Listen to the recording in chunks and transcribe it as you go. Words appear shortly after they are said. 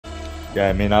Yeah,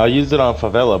 I mean, I'll use it on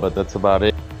favela, but that's about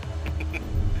it.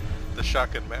 The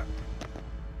shotgun map.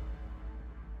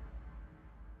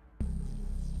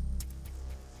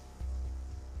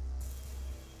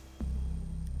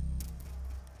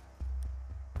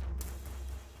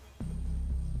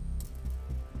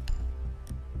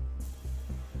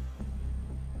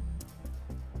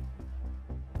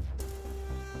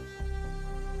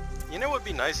 You know what would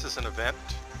be nice as an event?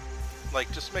 Like,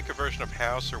 just make a version of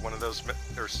House or one of those,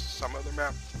 or some other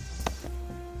map,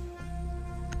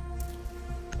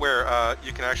 where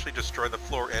you can actually destroy the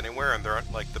floor anywhere and there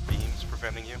aren't, like, the beams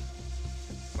preventing you.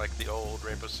 Like the old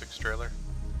Rainbow Six trailer.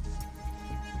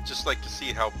 Just like to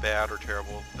see how bad or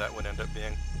terrible that would end up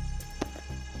being.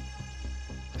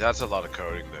 That's a lot of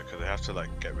coding though, because they have to, like,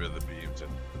 get rid of the beams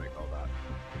and make all that.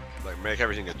 Like, make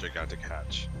everything a gigantic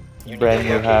hatch. Brand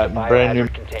new hat, brand new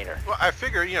container. Well, I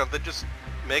figure, you know, they just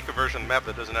make a version of the map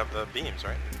that doesn't have the beams,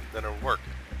 right? Then it'll work.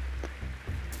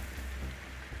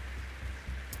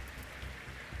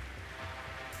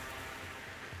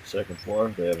 Second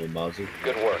floor, they have a Mozzie.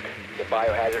 Good work. The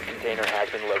biohazard container has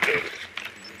been located.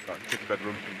 Kick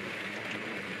bedroom.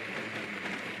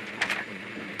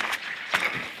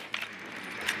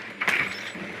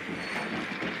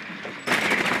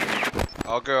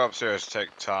 I'll go upstairs, take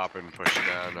top, and push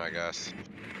down, I guess.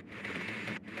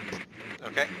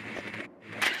 Okay.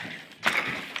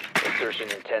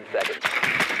 Insertion in 10 seconds.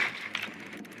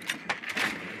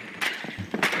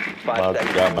 5 Mozzie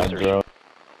seconds. got my insertion. drone.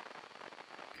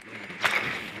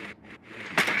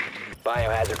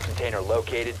 Biohazard container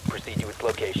located. Proceed to its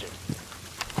location.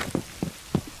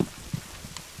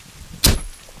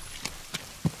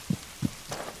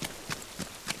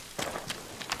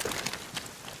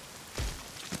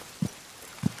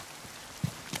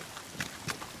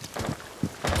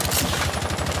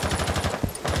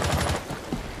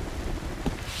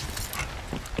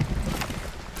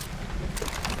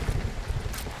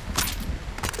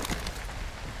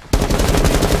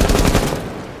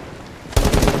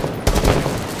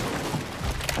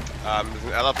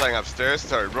 Is Ella playing upstairs?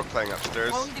 Sorry, Rook playing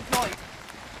upstairs. Drone deployed.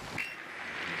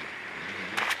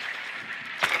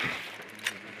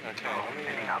 Okay,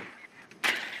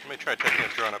 let me try taking a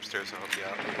drone upstairs to help you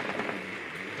out.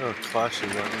 Oh, Clash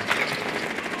is on.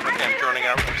 Okay, I'm droning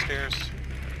out upstairs.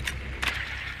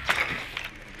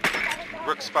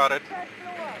 Rook spotted.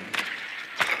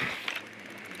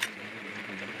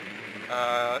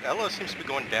 Ella seems to be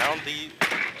going down the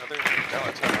other... No,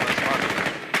 it's not Ella's spotted.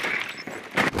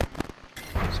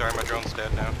 Sorry, my drone's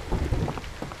dead now.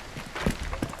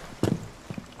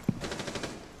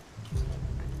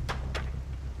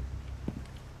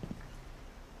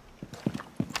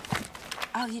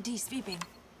 LUD sweeping.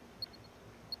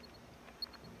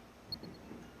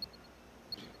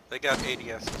 They got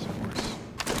ADSs, of course.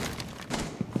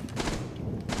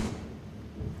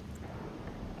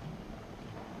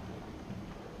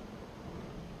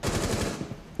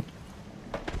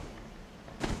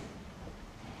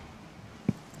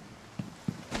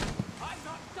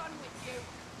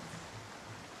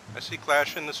 I see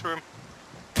Clash in this room.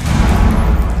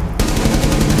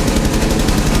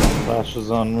 Flash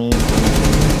is on me.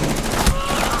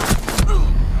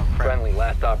 Oh, crap. Friendly,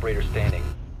 last operator standing.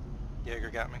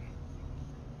 Jaeger got me.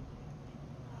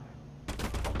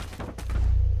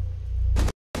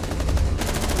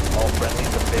 All friendlies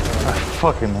have been I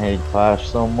fucking hate Flash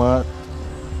so much.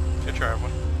 Good try,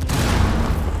 everyone.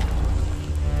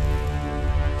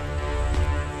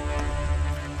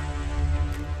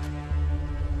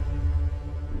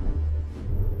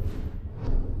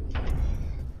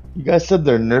 You guys said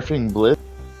they're nerfing Blitz?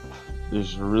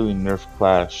 There's really nerf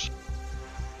Clash.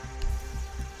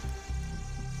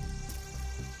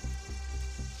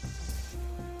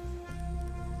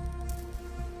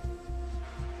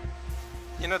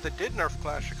 You know, they did nerf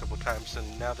Clash a couple times,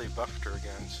 and now they buffed her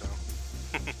again, so...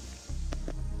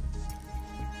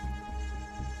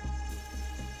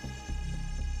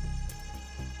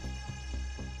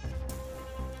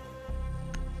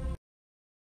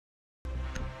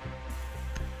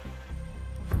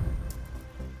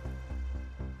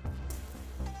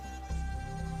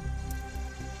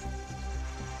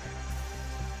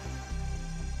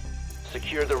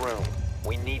 Secure the room.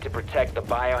 We need to protect the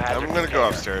biohazard I'm gonna go container.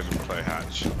 upstairs and play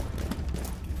hatch.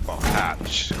 Well,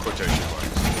 hatch, quotation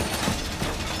marks.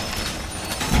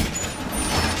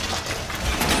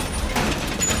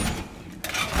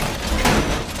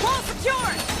 Wall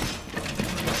secured!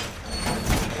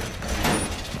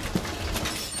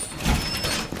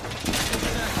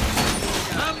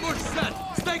 Ambush set!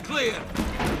 Stay clear!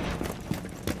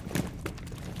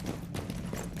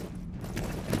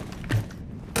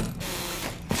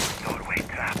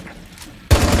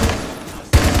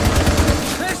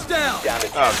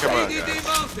 Oh, come on, TDM guys.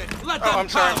 mounted. Let Oh, them I'm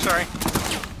sorry, I'm come. sorry.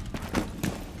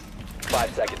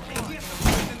 5 seconds. I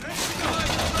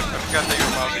forgot that you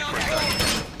were mousing for a second.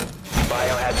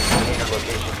 Biohazard container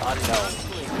location unknown.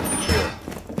 Secure.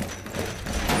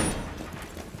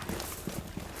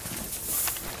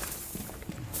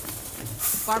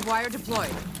 Barbed wire deployed.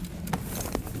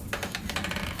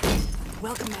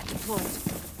 Welcome mat deployed.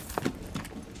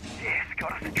 Yes,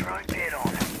 got us a drone dead on.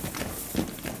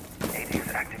 AD's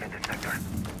active in the sector.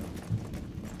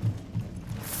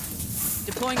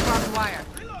 Deploying barbed wire.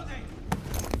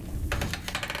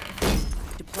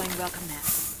 Deploying welcome mat.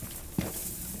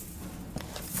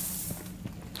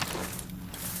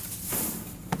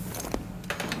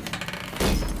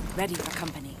 Ready for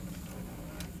company.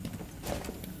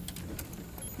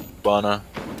 Bana.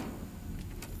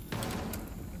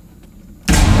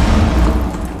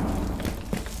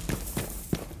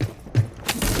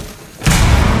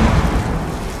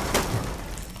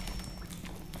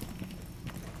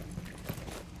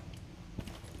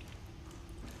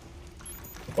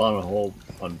 Bana hold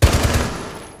on.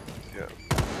 Yeah.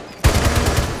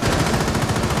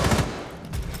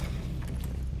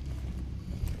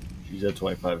 She's at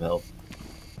 25 health.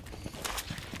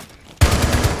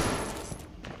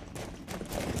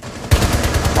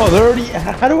 Oh, they're already.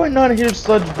 How do I not hear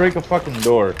Sludge break a fucking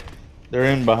door? They're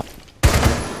in behind.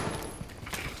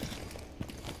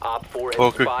 Op 4 has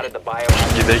Okay. spotted the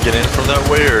biohazard. Did they get in from that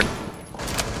way or?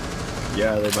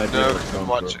 Yeah, they might be. No, able to come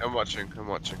I'm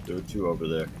watching. There were two over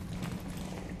there.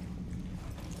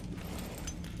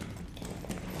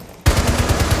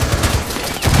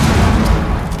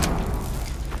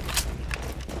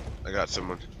 I got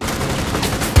someone.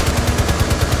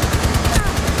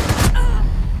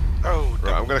 Oh,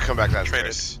 Right, I'm gonna come back that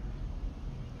Traded. space.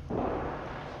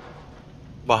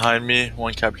 Behind me,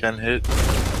 one cap can hit.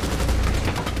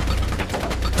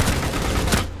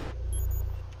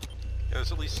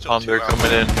 there's at least still Tom, two they're out coming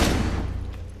there. in.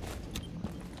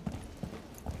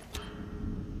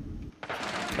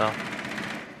 No.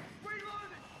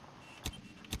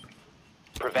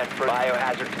 Prevent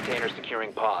biohazard container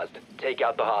securing paused. Take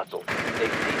out the hostile. They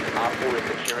cease. Op 4 is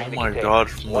securing Oh the my container. God,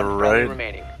 from One the friendly right.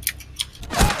 remaining.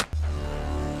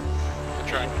 Good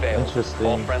try. Failed. All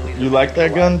Interesting. friendlies You have like been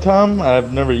that gun, Tom?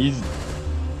 I've never used.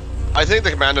 I think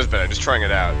the commando's better. Just trying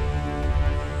it out.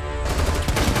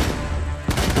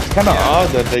 It's kind of odd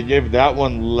that they gave that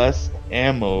one less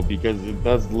ammo because it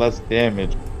does less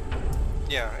damage.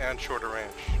 Yeah, and shorter range.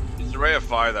 It's the rate of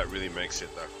fire that really makes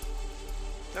it, though.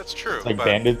 That's true, It's like but,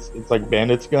 Bandits. It's like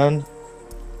Bandit's gun.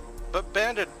 but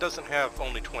Bandit doesn't have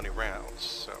only 20 rounds,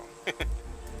 so...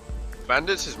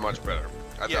 Bandits is much better.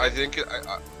 Yeah. I think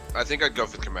I'd go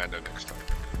for the commando next time.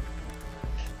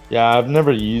 Yeah, I've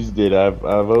never used it. I've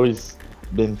always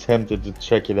been tempted to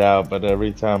check it out, but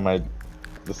every time I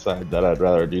decide that I'd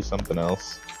rather do something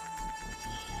else.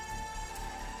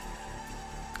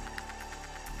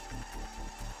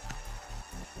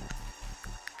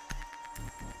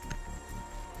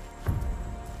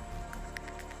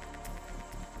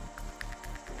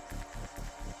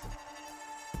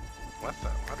 What the?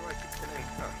 Why do I keep getting...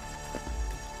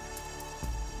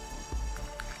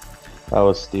 That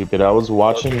was stupid. I was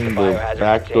watching Locate the the biohazard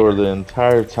back door container. the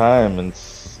entire time, and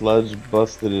Sludge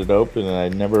busted it open, and I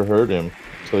never heard him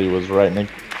until he was right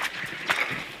next.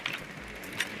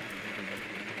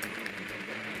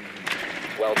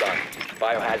 Well done.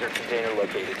 Biohazard container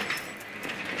located.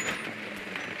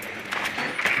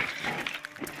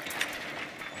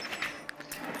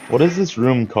 What is this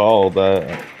room called?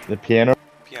 The piano.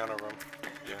 Piano room.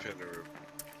 Yeah. Piano room.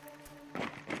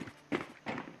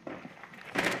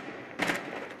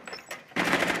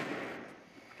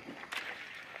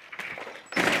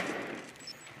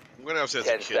 I'm gonna upset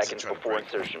some 10 kids and seconds try to before break.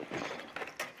 insertion.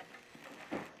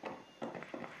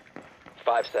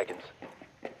 5 seconds.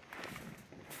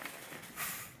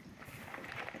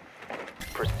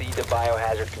 Proceed to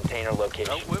biohazard container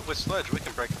location. Oh, with Sledge, we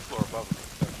can break the floor above him.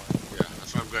 Never mind. Yeah,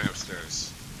 that's why I'm going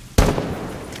upstairs.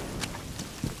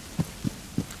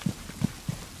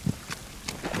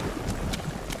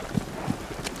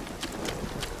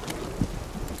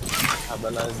 Have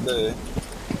a nice day.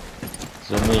 Is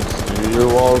there any exterior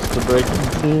walls to break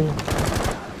into?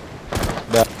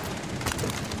 That.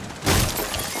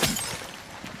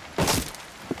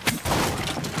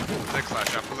 Did they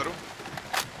clash up a little?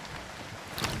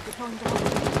 Deploying the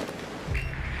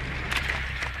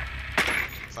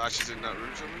Flash is in that room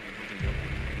somewhere?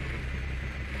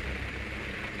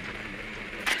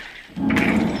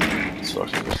 It's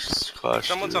fucking clash.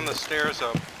 Someone's on the stairs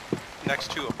up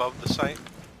next to above the site.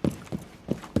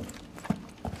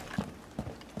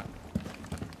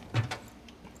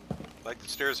 Like the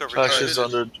stairs over Flash here. is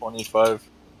under 25.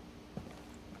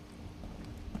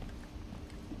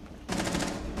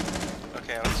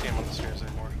 Okay, I don't see him on the stairs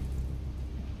anymore.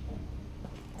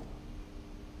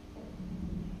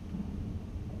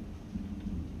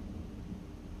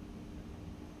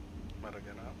 Might have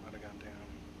gone up, might have gone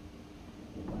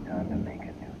down. Time to make a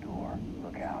new door.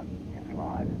 Look out. It's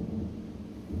live.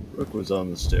 Rook was on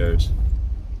the stairs.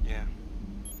 Yeah.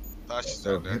 Flash is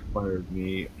So down there. he fired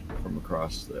me from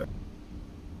across there.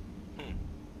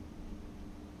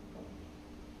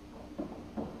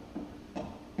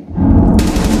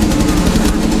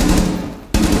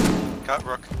 Got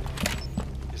Rook.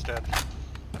 He's dead.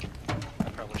 I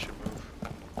probably should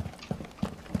move.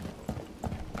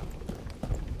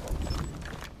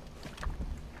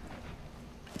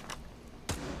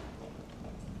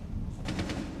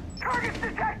 Targets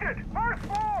detected! First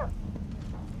floor!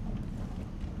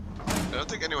 I don't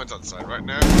think anyone's on site right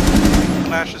now.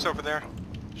 Flash is over there.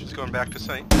 She's going back to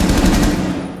site.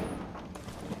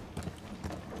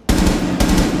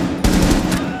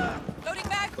 Loading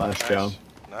back. Flash Nice. down.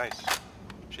 Nice.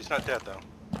 She's not dead though.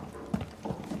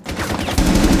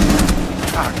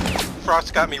 Ah,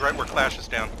 Frost got me right where Clash is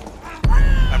down.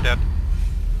 I'm dead.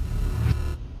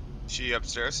 She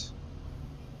upstairs.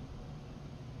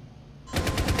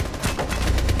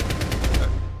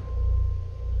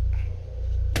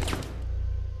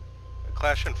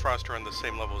 Clash and Frost are on the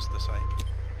same level as the site.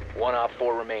 1 op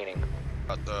 4 remaining.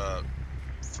 At the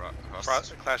front.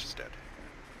 Frost, Clash is dead.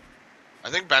 I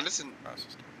think Bandit's in. Frost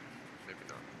is dead. Maybe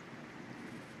not.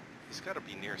 He's got to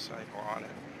be near site or on it.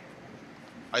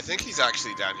 I think he's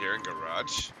actually down here in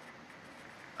garage.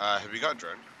 Have we got a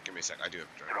drone? Give me a sec. I do have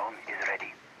a drone. Drone is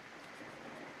ready.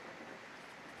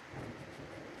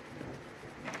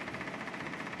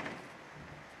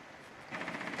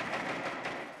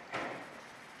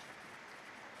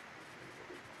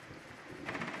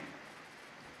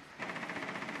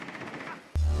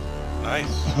 Nice.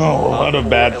 Oh, what a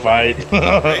bad fight.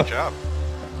 Great job.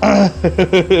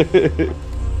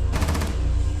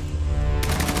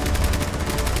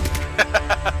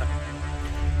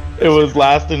 It was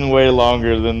lasting way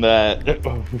longer than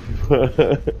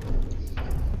that.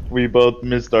 We both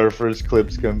missed our first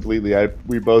clips completely.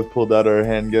 We both pulled out our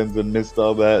handguns and missed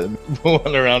all that and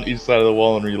went around each side of the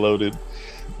wall and reloaded.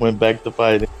 Went back to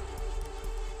fighting.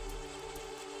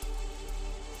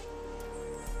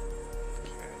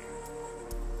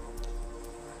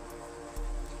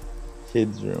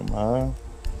 Kids room, huh?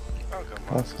 I'll go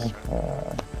Monster.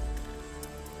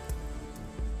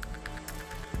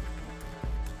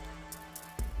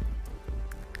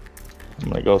 I'm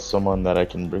gonna go someone that I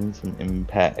can bring some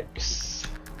impacts.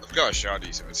 I've got a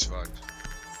shoddy, so it's fine.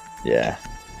 Yeah.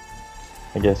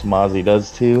 I guess Mozzie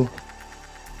does too.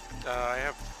 I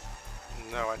have.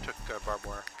 No, I took barbed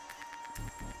wire.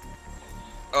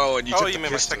 Oh, and you Oh, took you the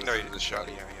mean my pistol secondary? instead of the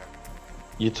shoddy. Yeah, yeah.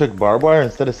 You took barbed wire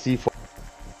instead of C4.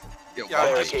 Yeah,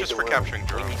 just Barricade for the room. capturing We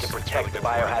drones. need to It's protect really the good for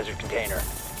it. biohazard container.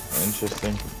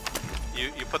 Interesting.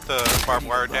 You put the barbed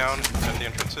wire down at the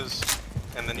entrances,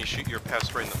 and then you shoot your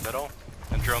pest right in the middle,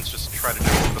 and drones just try to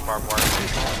jump over the barbed wire and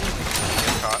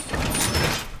get caught.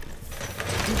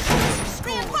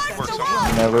 Works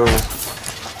almost. Never.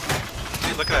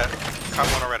 See, look at that. Caught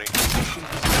one already.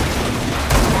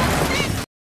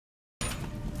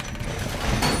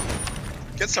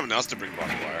 Get someone else to bring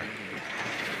barbed wire.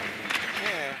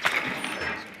 Yeah.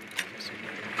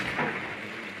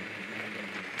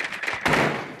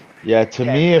 Yeah, to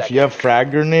me, if you have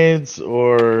frag grenades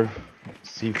or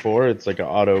C4, it's like an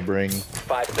auto bring.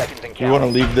 5 seconds and You want to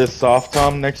counting. leave this soft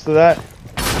tom next to that?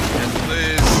 Yes,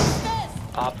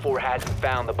 please. Op 4 hasn't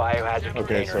found the biohazard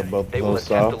Okay, container. so both They will those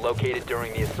attempt to off. locate it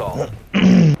during the assault.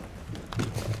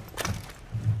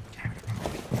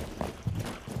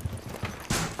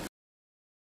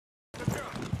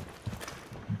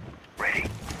 Ready.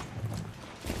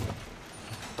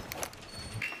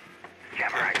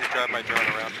 Jammer I drive my drone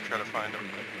around to try to find him.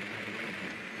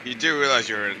 You do realize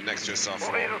you're next to a soft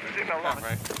wall. Movido signal Yeah, locked.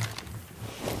 right.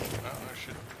 Well, I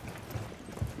should.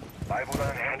 I will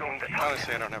handle the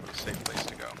Honestly, I don't have a safe place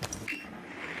to go.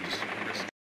 Just risk.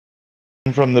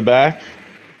 From the back?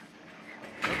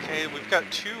 Okay, we've got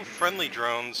 2 friendly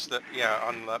drones that, yeah,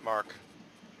 on that mark.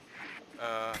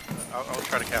 I'll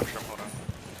try to capture them. Hold on.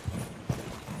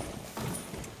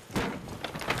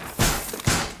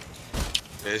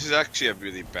 Yeah, this is actually a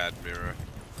really bad mirror.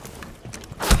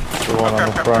 The one on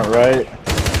the front right?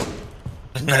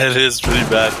 It is pretty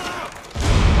bad.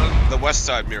 The west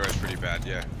side mirror is pretty bad,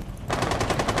 yeah.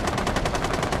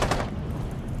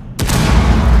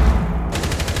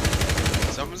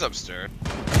 Someone's upstairs.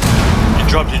 You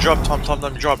dropped, Tom,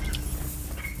 you dropped.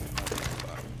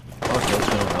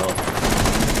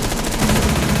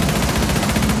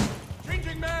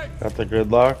 Got the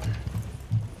gridlock.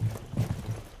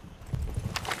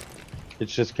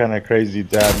 It's just kind of crazy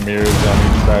to have mirrors on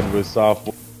each side with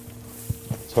software.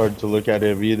 It's hard to look at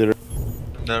it either.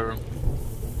 Never.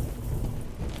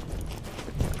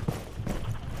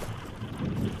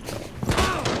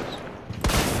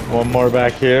 One more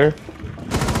back here.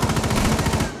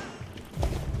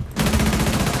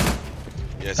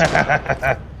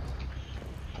 Yes.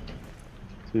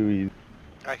 Too easy.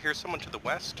 I hear someone to the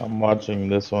west. I'm watching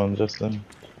this one, Justin.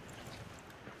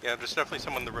 Yeah, there's definitely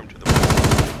someone in the room to the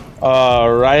west.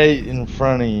 Right in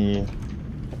front of you.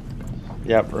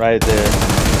 Yep, right there.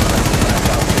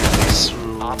 It's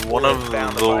one of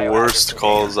the worst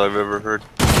calls I've ever heard.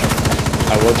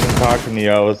 I wasn't talking to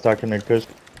you, I was talking to Kush.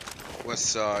 West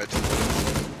side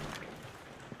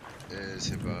is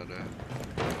Havana.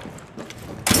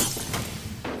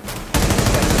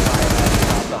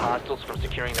 Stop the hostiles from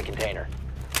securing the container.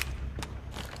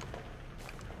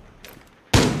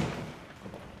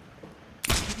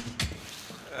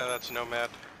 That's Nomad.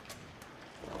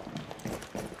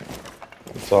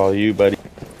 It's all you, buddy.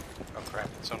 Oh crap,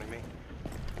 it's only me.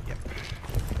 Yep.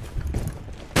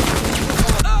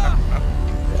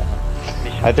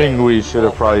 I think we should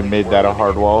have probably made that a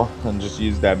hard wall and just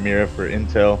used that mirror for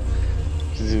intel.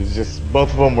 Because it was just,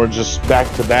 both of them were just back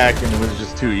to back and it was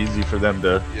just too easy for them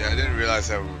to... Yeah, I didn't realize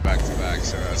that we were back to back,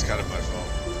 so that's kind of my fault.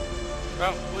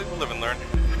 Well, we live and learn.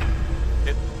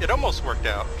 It almost worked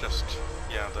out, just,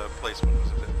 yeah, the placement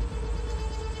was a bit...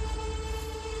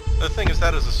 The thing is,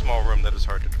 that is a small room that is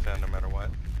hard to defend no matter what.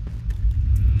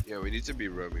 Yeah, we need to be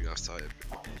roaming outside.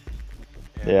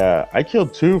 Yeah, I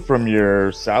killed 2 from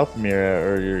your south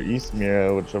mirror or your east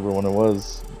mirror, whichever one it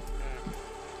was.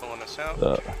 Pulling us out.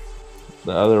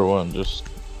 The other one just